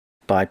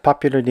By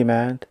popular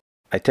demand,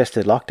 I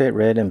tested Loctite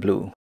Red and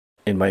Blue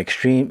in my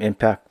extreme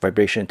impact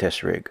vibration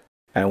test rig.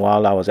 And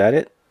while I was at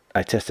it,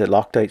 I tested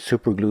Loctite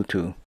Super Glue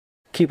too.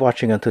 Keep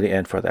watching until the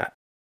end for that.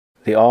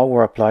 They all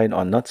were applied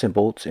on nuts and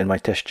bolts in my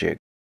test jig.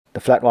 The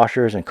flat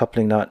washers and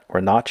coupling nut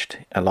were notched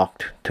and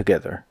locked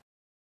together.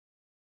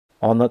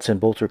 All nuts and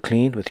bolts were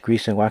cleaned with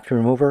grease and wax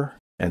remover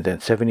and then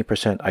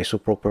 70%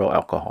 isopropyl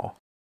alcohol.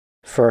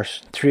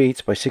 First,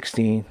 3/8 by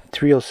 16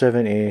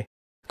 307A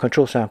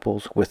control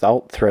samples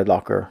without thread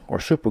locker or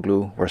super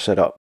glue were set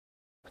up,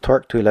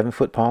 torqued to 11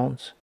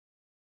 foot-pounds,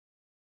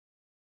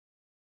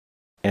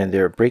 and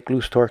their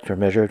break-loose torques were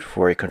measured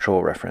for a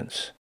control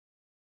reference.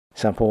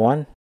 Sample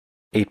 1,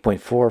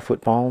 8.4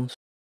 foot-pounds,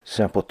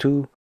 sample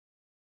 2,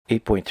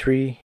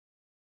 8.3,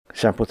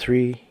 sample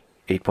 3,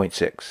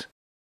 8.6.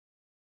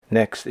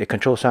 Next, a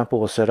control sample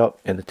was set up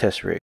in the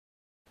test rig,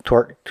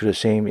 torqued to the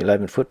same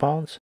 11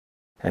 foot-pounds,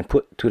 and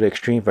put to the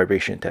extreme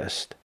vibration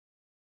test.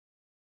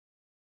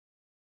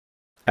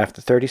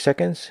 After 30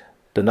 seconds,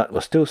 the nut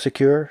was still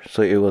secure,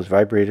 so it was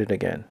vibrated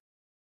again.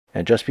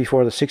 And just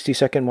before the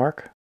 60-second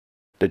mark,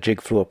 the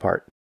jig flew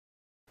apart.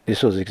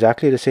 This was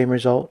exactly the same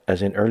result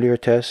as in earlier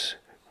tests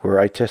where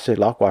I tested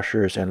lock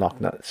washers and lock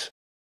nuts.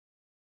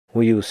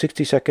 We used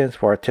 60 seconds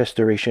for our test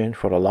duration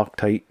for the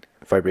Loctite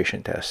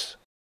vibration tests.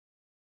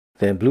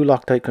 Then blue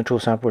Loctite control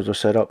samples were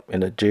set up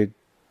in the jig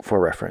for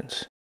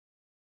reference.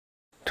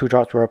 2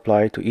 drops were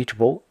applied to each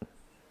bolt,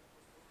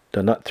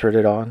 the nut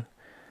threaded on,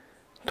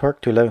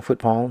 torqued to 11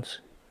 foot-pounds,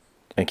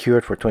 and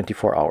cured for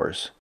 24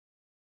 hours.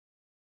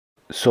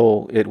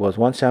 So it was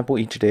 1 sample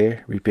each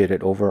day,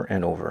 repeated over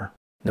and over.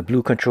 The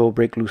blue control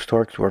break-loose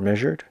torques were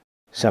measured.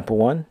 Sample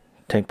 1,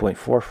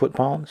 10.4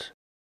 foot-pounds.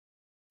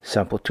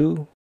 Sample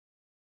 2,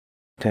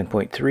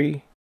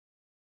 10.3.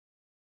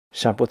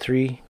 Sample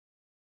 3,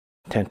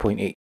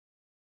 10.8.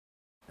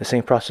 The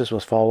same process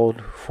was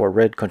followed for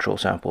red control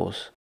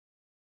samples,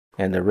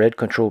 and the red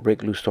control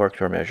break-loose torques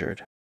were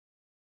measured.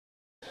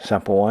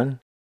 Sample 1,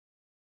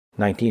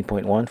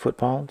 19.1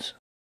 foot-pounds.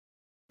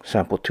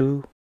 Sample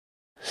 2,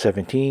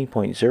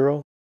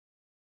 17.0.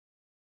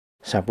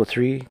 Sample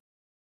 3,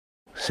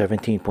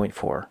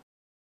 17.4.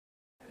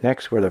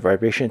 Next were the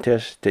vibration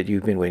tests that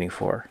you've been waiting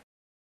for.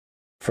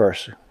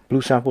 First,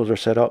 blue samples were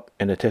set up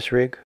in the test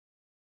rig,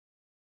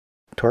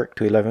 torqued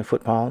to 11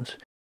 foot-pounds,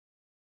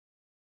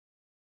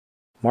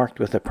 marked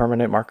with a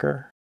permanent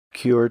marker,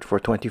 cured for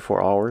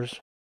 24 hours,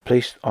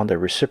 placed on the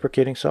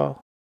reciprocating saw,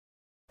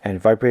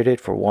 and vibrated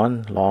for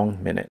 1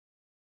 long minute.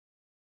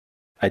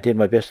 I did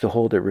my best to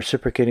hold the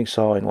reciprocating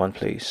saw in one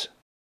place.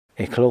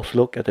 A close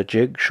look at the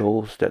jig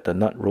shows that the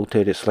nut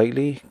rotated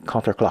slightly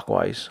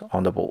counterclockwise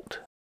on the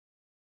bolt,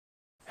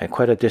 and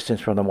quite a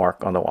distance from the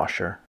mark on the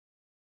washer.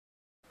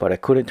 But I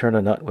couldn't turn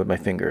the nut with my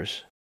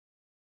fingers.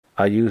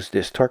 I used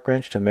this torque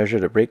wrench to measure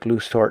the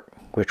break-loose torque,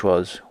 which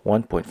was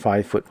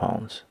 1.5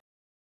 foot-pounds.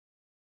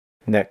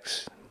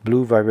 Next,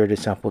 blue vibrated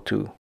sample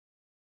 2.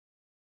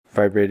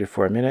 Vibrated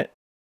for a minute.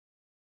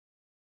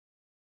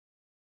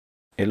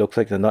 It looks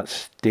like the nut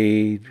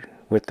stayed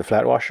with the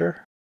flat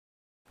washer,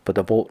 but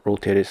the bolt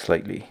rotated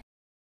slightly.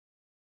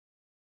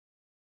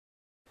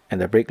 And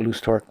the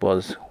break-loose torque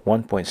was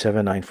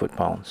 1.79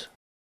 foot-pounds.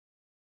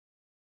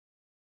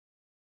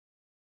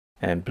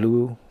 And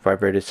blue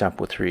vibrated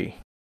sample 3.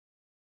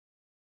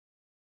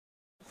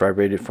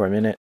 Vibrated for a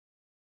minute.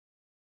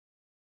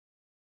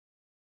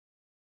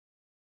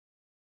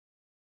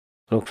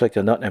 Looks like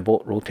the nut and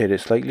bolt rotated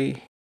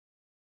slightly,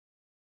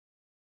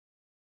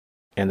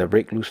 and the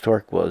break-loose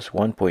torque was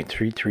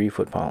 1.33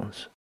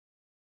 foot-pounds.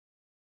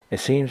 It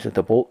seems that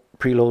the bolt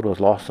preload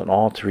was lost on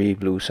all 3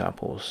 blue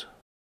samples.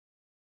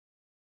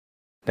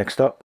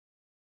 Next up,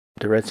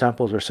 the red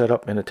samples were set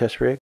up in a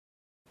test rig,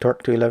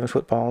 torqued to 11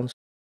 foot-pounds,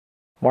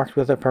 marked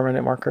with a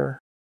permanent marker,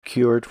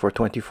 cured for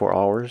 24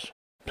 hours,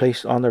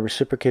 placed on the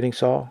reciprocating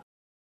saw,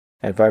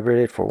 and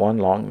vibrated for 1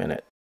 long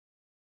minute.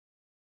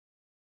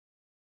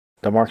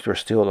 The marks were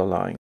still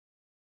aligned,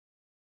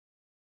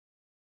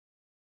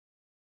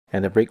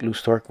 and the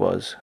break-loose torque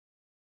was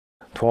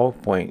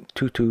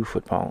 12.22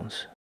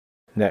 foot-pounds.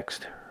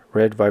 Next,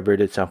 red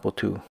vibrated sample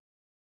 2.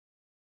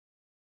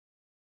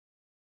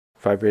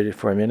 Vibrated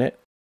for a minute.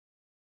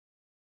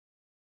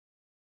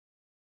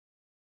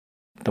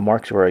 The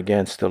marks were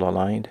again still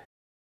aligned,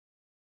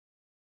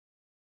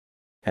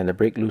 and the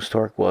break-loose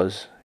torque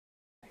was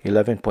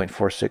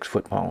 11.46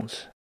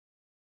 foot-pounds.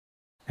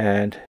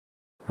 And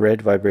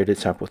red vibrated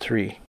sample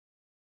 3.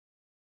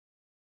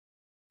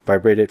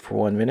 Vibrated for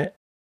 1 minute.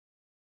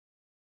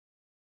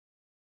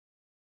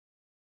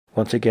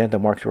 Once again, the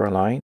marks were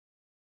aligned,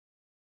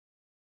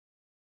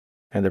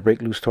 and the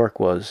break-loose torque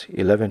was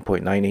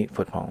 11.98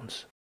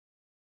 foot-pounds.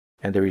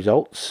 And the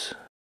results,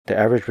 the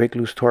average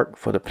break-loose torque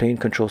for the plain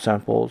control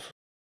samples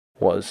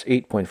was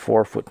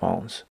 8.4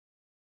 foot-pounds.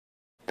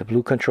 The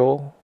blue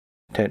control,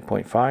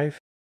 10.5.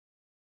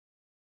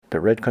 The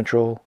red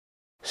control,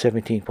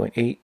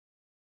 17.8.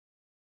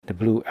 The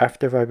blue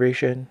after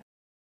vibration,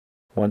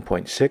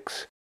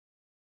 1.6.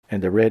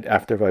 And the red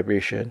after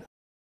vibration,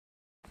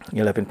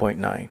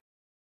 11.9.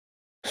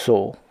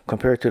 So,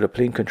 compared to the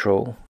plain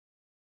control,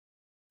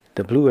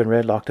 The blue and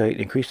red Loctite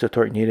increased the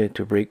torque needed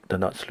to break the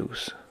nuts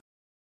loose.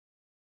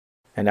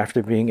 And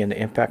after being in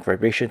the impact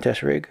vibration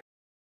test rig,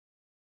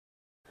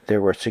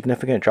 there were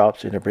significant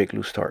drops in the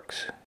break-loose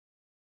torques,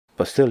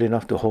 but still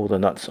enough to hold the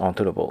nuts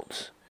onto the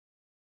bolts.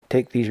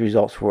 Take these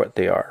results for what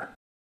they are: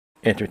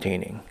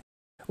 entertaining.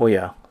 Oh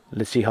yeah,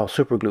 let's see how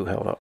Super Glue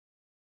held up.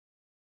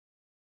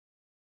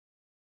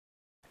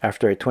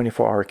 After a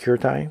 24-hour cure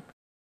time,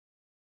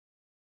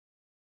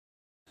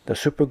 the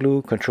Super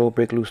Glue controlled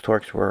break-loose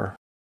torques were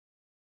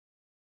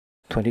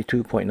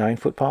 22.9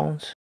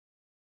 foot-pounds,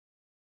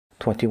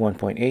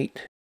 21.8,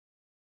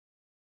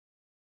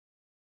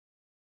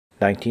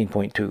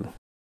 19.2.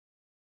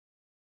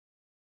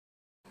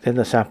 Then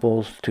the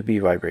samples to be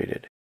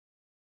vibrated.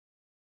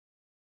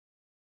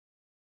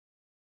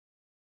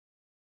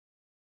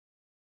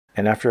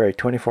 And after a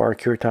 24-hour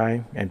cure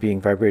time and being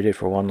vibrated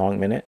for 1 long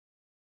minute,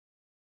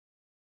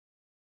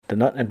 the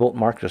nut and bolt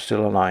marks are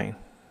still aligned,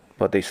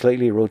 but they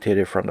slightly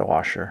rotated from the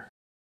washer.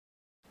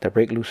 The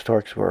break-loose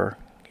torques were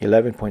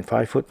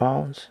 11.5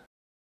 foot-pounds,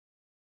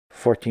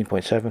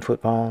 14.7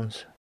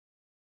 foot-pounds,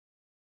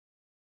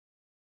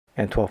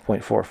 and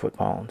 12.4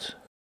 foot-pounds,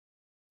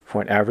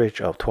 for an average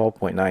of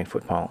 12.9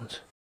 foot-pounds.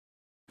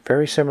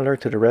 Very similar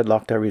to the Red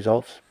Loctite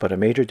results, but a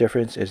major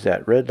difference is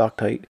that Red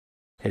Loctite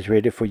is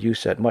rated for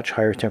use at much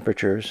higher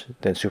temperatures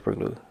than Super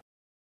Glue.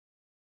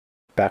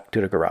 Back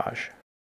to the garage.